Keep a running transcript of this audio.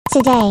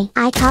Today,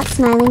 I caught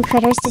smiling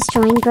critters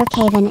destroying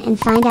Brookhaven and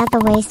find out the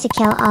ways to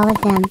kill all of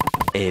them.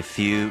 A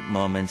few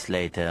moments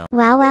later.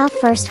 Wow,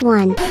 first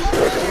one.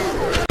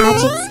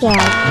 Ouch, it's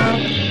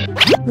scary.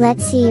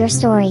 Let's see your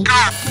story.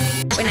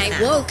 When I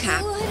woke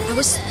up, I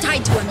was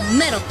tied to a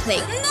metal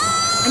plate.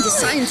 And the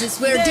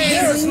scientists were there.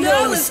 There's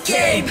no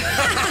escape!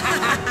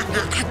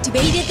 I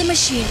activated the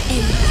machine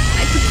and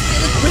I could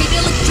feel a great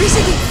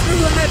electricity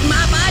throughout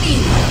my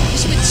body.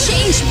 Which would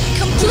change me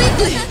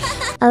completely.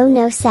 Oh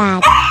no,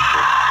 sad.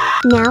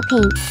 Now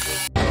pink.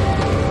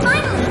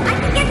 Finally, I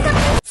can get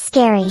some.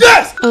 Scary.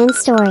 Yes! End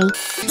story.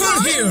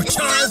 Come here,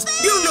 child!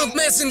 You're not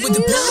messing with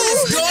the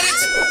police, got it?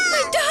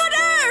 My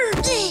daughter!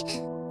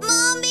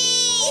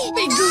 Mommy!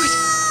 Be good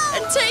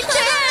and take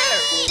care!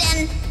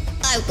 Then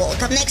I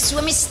woke up next to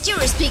a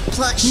mysterious big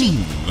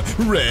plushie.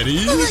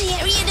 Ready? Why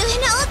are you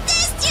doing all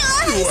this to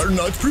us? You are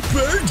not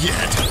prepared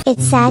yet.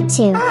 It's sad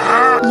too.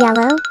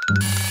 Yellow.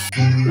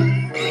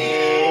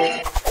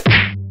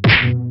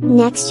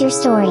 Next, your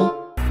story.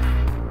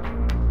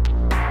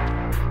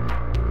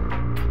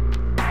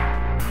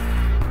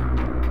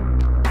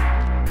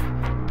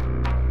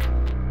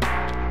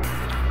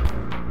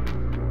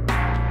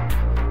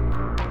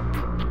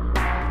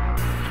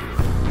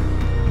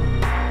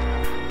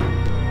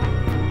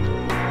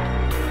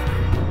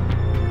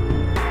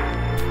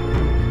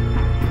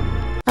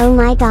 Oh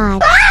my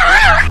god.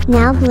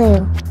 Now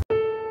blue.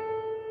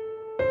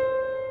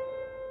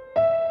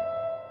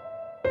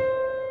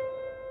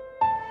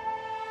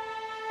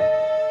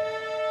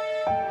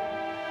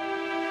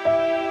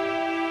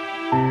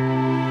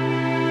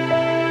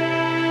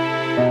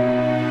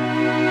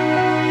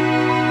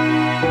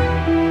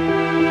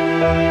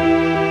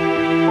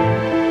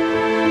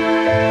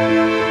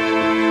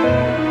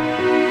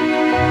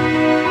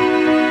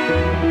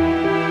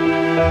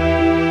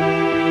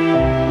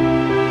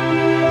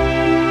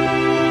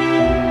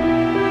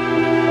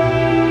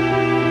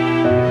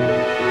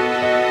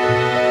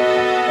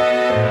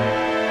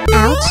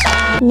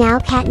 Ouch. Now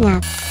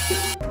Catnap.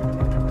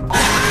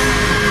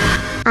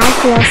 I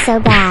feel so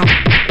bad.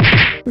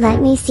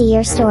 Let me see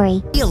your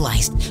story.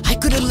 Realized I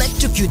could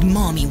electrocute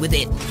mommy with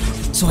it.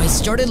 So I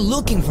started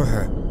looking for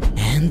her.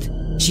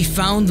 And she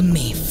found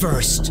me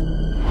first.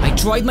 I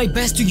tried my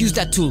best to use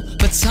that tool,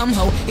 but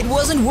somehow it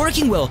wasn't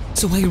working well,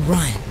 so I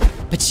ran.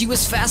 But she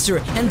was faster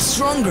and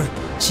stronger.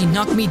 She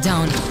knocked me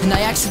down, and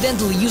I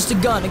accidentally used a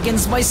gun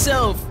against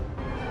myself.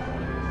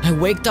 I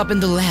waked up in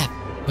the lab,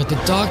 but the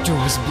doctor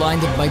was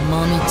blinded by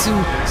mommy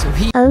too, so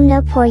he— Oh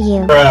no, poor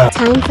you.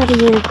 Time for the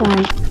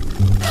unicorn.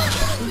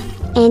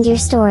 And your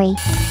story.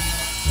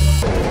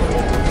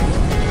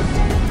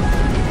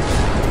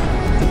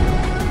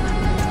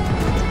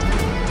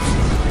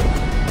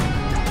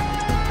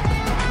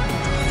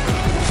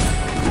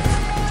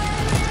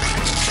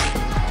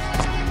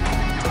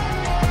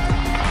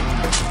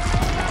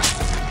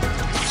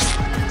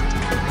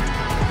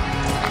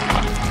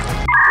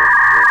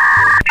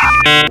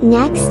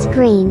 Next,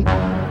 green.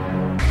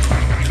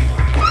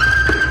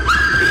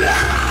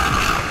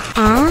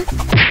 Ah.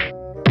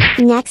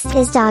 Next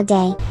is dog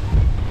day.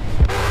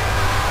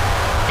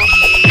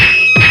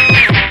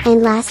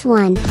 And last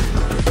one.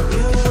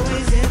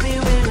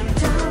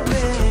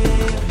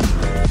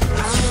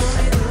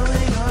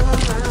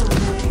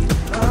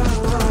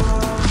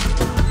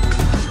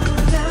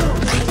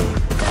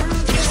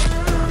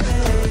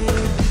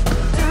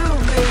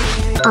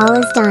 All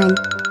is done.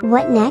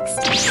 What next?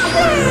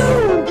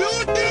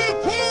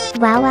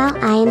 Wow,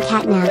 I am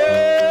Catnap.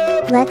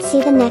 Let's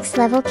see the next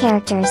level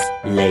characters.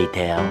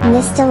 Later.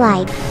 Miss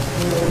Delight.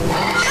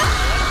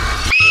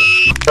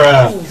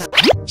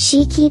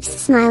 She keeps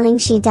smiling,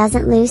 she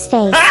doesn't lose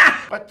face.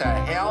 What the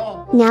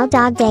hell? Now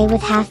dog day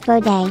with half bow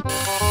day.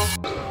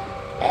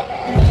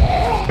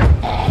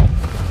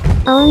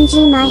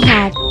 OMG my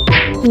head.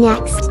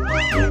 Next.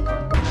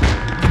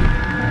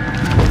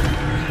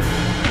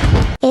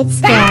 It's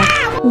scared.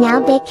 Now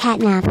big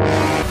Catnap.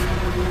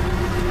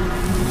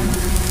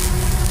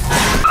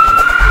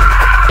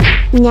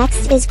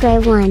 Next is gray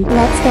one.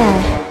 Let's go.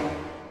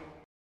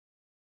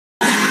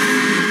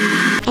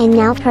 And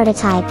now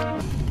prototype.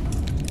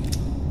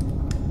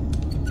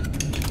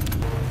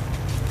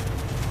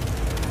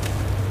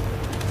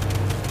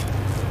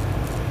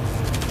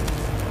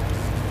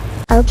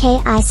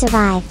 Okay, I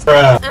survived.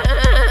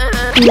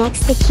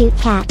 Next the cute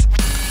cat.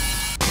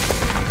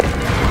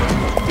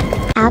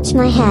 Ouch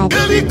my head.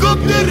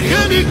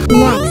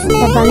 Next,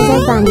 the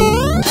Bunzo bunny.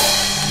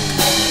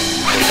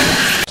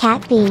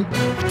 Cat B.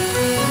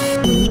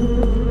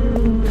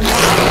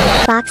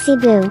 Boxy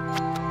Boo.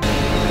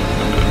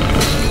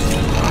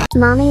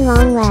 Mommy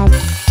long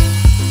legs.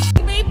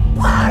 Be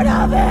part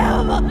of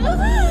him!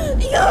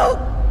 You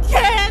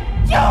can't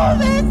do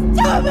this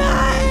to me!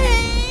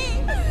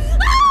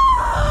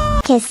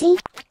 Kissy.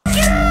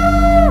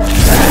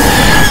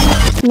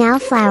 Now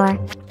flower.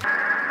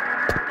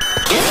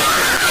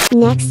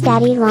 Next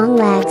daddy long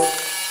legs.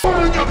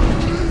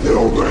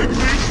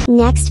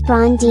 Next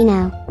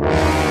Brondino.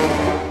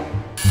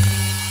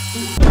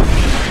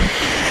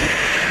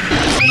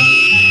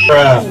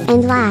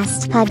 And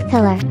last, Pug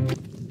Pillar.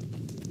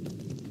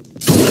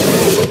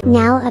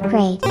 Now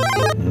upgrade.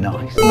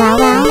 Nice. Wow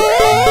wow.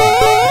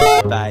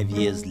 5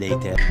 years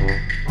later.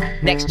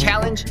 Next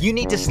challenge, you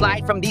need to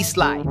slide from these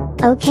slides.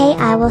 Okay,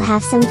 I will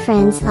have some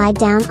friends slide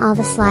down all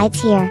the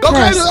slides here.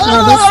 First,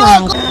 rubber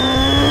slide.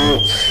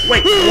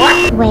 Wait,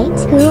 what? Wait,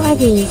 who are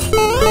these?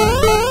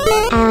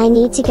 I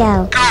need to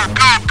go.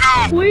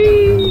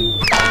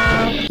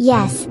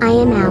 Yes, I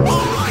am out.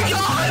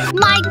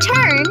 My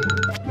turn?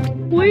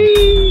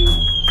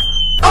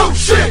 Oh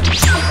shit!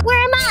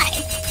 Where am I?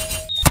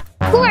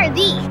 Who are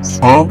these?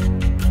 Huh?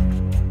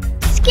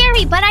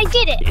 Scary, but I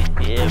did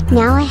it.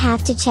 Now I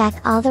have to check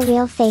all the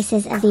real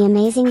faces of the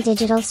amazing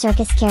digital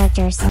circus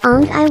characters.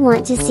 I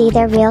want to see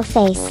their real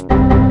face.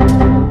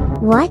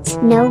 What?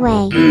 No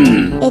way.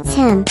 It's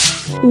him.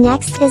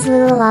 Next is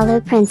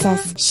Lulu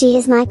Princess. She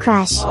is my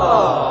crush.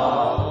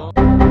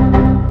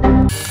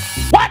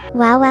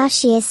 Wow wow,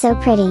 she is so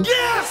pretty.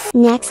 Yes!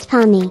 Next,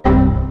 Pomni.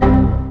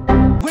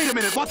 Wait a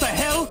minute, what the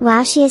hell?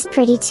 Wow, she is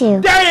pretty too.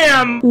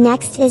 Damn!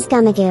 Next is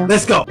Gumagoo.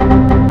 Let's go.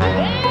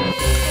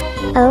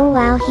 Oh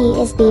wow,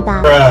 he is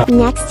Bebop.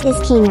 Next is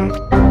Kinger.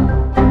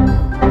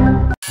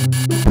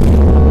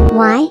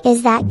 Why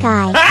is that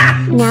guy?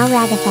 Now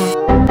Ragatha.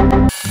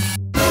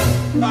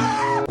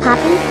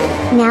 Poppy?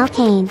 Now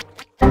Kane.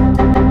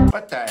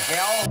 What the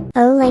hell?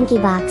 Oh Lanky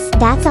Box,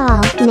 that's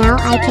all. Now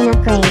I can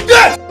upgrade.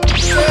 Yes!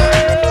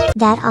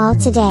 That all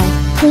today.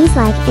 Please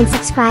like and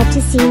subscribe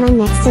to see my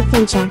next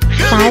adventure.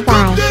 Bye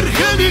bye.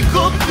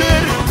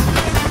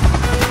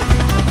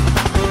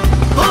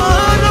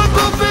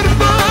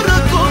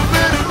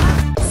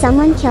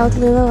 Someone killed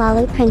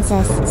Lulu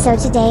Princess, so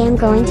today I'm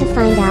going to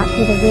find out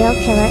who the real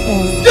killer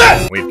is.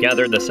 Yes! We've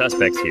gathered the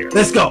suspects here.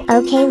 Let's go.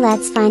 Okay,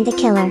 let's find the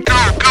killer.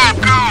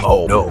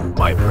 Oh no,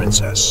 my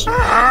princess.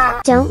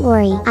 Don't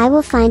worry, I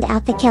will find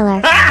out the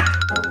killer.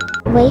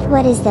 Wait,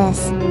 what is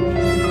this?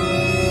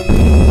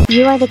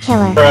 You are the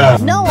killer.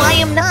 No, I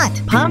am not.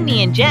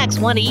 Pomni and Jax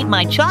want to eat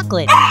my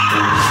chocolate.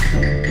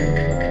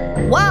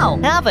 Wow,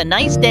 have a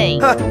nice day.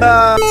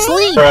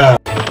 Sleep.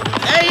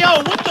 Hey yo,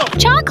 what the?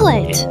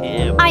 Chocolate.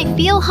 I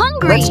feel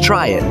hungry. Let's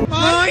try it.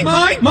 My.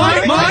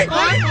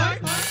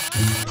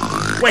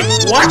 Wait,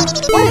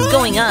 what? What is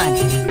going on?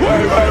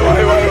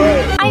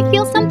 I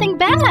feel something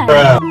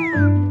bad.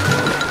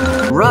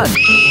 Run.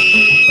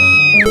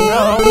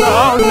 No.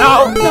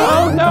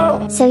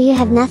 So you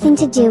have nothing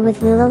to do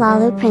with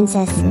Lulu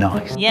Princess.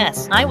 Nice.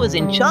 Yes, I was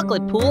in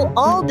chocolate pool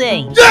all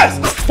day. Yes!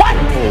 What?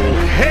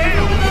 Oh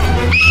hell!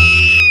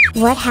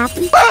 What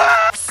happened?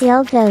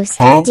 Seal Ghost,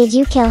 did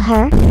you kill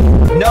her?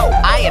 No,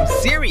 I am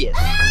serious.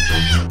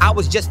 I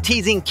was just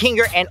teasing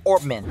Kinger and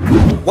Orbman.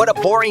 What a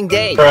boring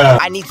day.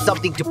 I need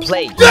something to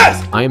play.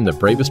 Yes! I am the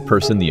bravest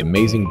person in the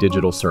amazing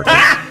digital circus.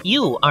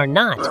 You are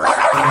not.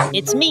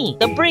 It's me,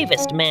 the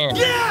bravest man.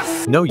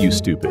 Yes! No, you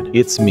stupid.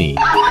 It's me.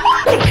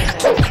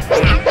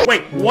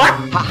 Wait, what?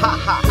 Ha ha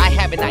ha, I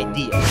have an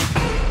idea.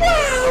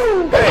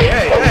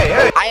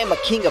 Hey. I am a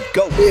king of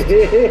ghosts.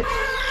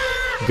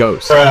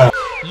 Ghost.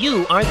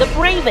 You are the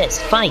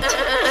bravest. Fight.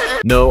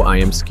 No, I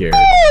am scared.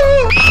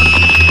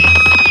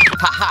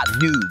 Haha,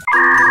 noob.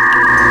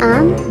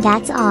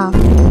 That's all.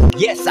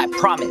 Yes, I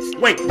promise.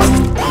 Wait.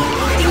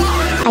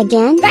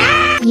 Again?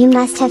 You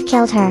must have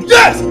killed her.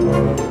 Yes!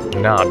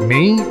 Not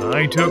me.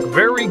 I took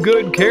very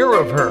good care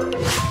of her.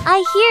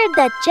 I hear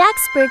that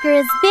Jack's burger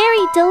is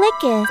very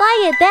delicious.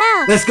 Buy it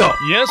back. Let's go.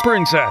 Yes,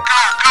 princess.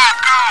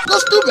 Go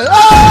stupid.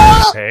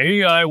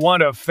 Hey, I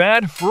want a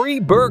fat-free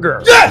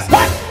burger. Yes!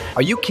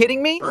 Are you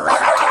kidding me?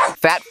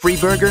 Fat-free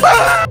burger?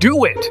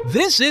 Do it.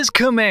 This is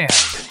command.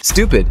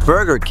 Stupid.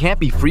 Burger can't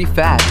be free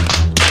fat.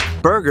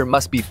 Burger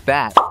must be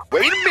fat.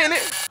 Wait a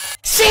minute.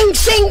 Sing.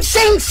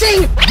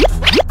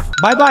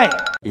 Bye.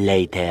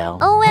 Later.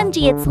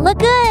 OMG, it's look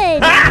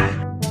good.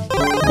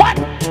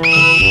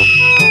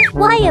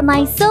 Why am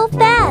I so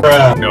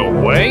fat? No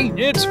way.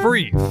 It's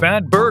free.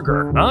 Fat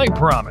burger. I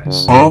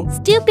promise.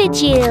 Stupid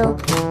you.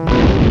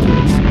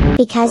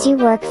 Because you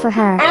work for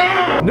her.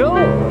 No,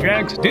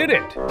 Jax did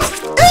it.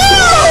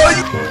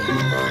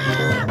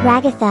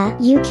 Ragatha,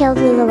 you killed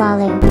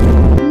Lulu.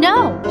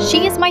 No,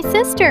 she is my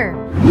sister.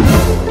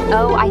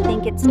 Oh, I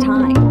think it's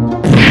time.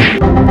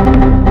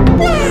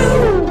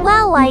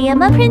 Wow, I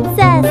am a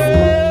princess.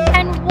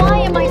 And why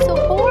am I so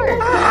poor?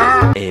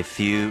 A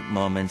few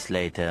moments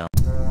later.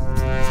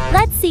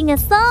 Let's sing a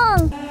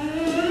song.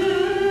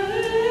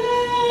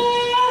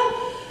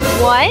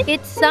 What?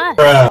 It's sus.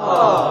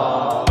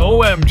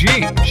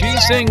 OMG, she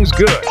sings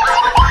good.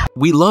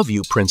 We love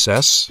you,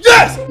 princess.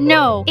 Yes!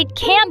 No, it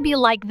can't be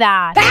like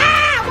that.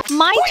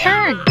 My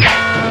turn.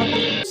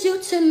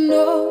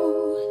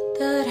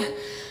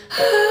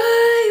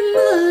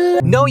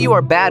 No, you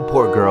are bad,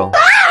 poor girl.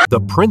 The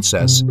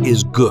princess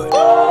is good.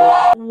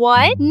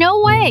 What?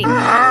 No way.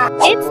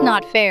 It's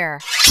not fair.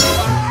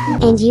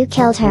 And you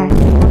killed her.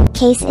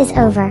 Case is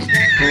over.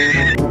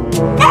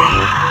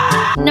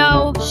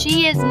 No,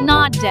 she is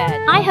not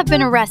dead. I have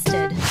been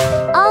arrested.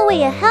 Oh,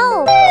 wait,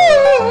 help.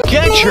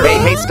 Catch her!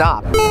 Hey,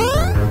 stop.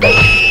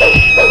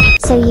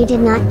 So you did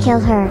not kill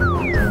her.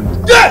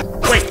 Yes!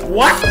 Wait,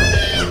 what?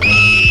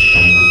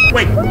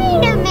 Wait a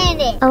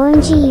minute!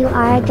 OMG, you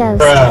are a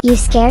ghost. You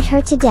scared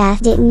her to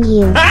death, didn't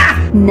you?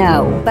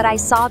 No, but I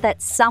saw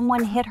that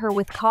someone hit her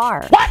with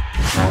car. What?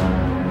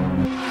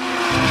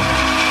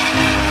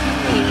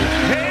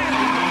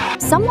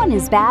 Someone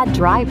is bad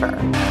driver.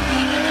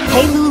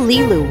 Hey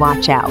Lilu,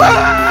 watch out.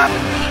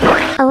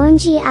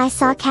 OMG, I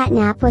saw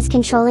Catnap was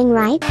controlling,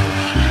 right?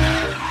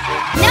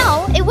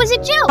 No, it was a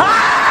joke.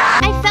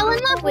 I fell in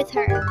love with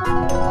her.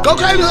 Go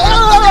crazy!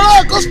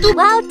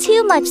 Wow,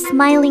 too much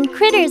smiling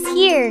critters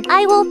here.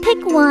 I will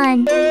pick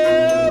one.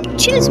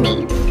 Choose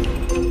me.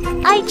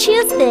 I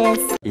choose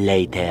this.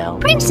 Later.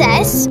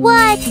 Princess?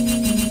 What?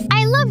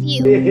 I love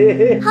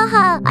you.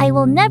 Haha, I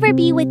will never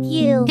be with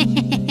you.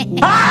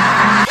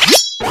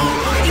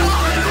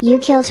 You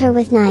killed her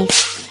with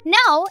knife.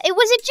 No, it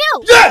was a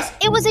joke. Yes!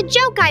 It was a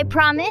joke, I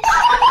promise.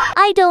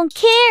 I don't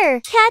care.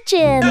 Catch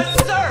him.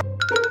 Yes, sir.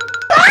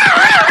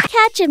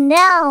 Catch him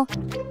now.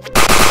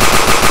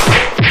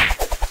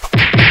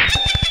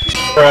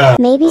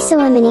 Maybe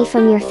Soemini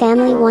from your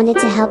family wanted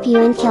to help you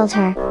and killed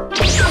her.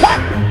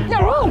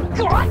 No,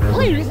 God,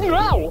 please,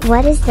 no!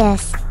 What is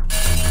this?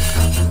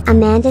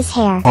 Amanda's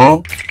hair.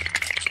 Huh?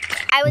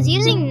 I was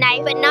using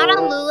knife, but not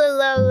on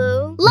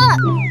Lulu. Look!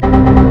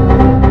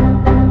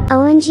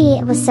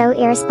 OMG, it was so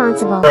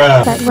irresponsible.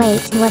 But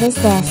wait, what is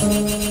this?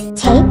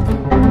 Tape?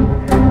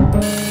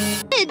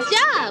 Good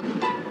job!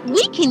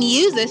 We can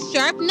use a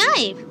sharp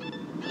knife.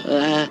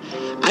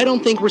 I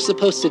don't think we're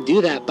supposed to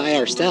do that by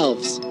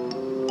ourselves.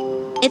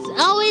 It's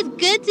always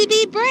good to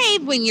be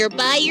brave when you're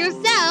by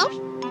yourself.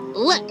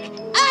 Look,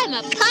 I'm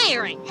a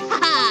pirate.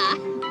 Ha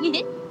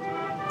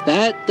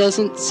That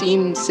doesn't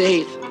seem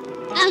safe.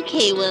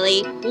 Okay,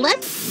 Willie,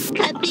 let's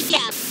cut the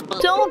gap.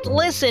 Don't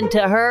listen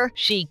to her.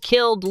 She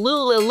killed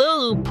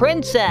Lulu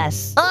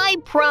Princess. I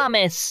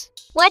promise.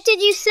 What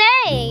did you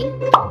say?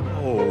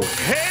 Oh,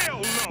 hell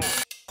no!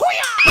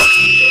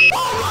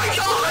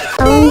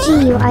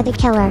 OMG, you are the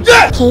killer.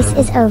 Yes! Case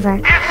is over.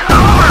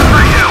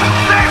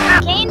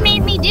 Kane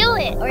made me do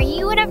it, or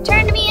you would have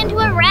turned me into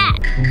a rat.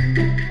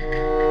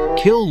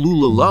 Kill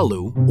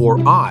Lulalalu, or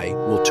I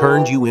will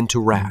turn you into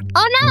rat.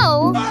 Oh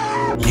no!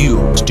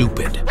 You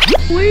stupid.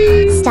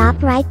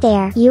 Stop right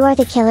there. You are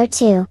the killer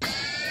too.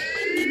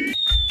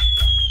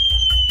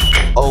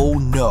 Oh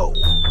no.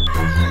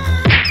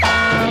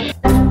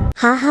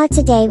 Haha,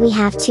 today we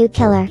have 2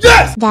 killer.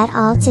 Yes! That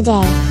all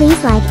today.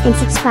 Please like and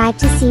subscribe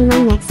to see my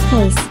next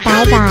case.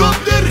 Bye bye.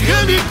 Helicopter,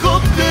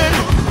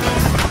 helicopter.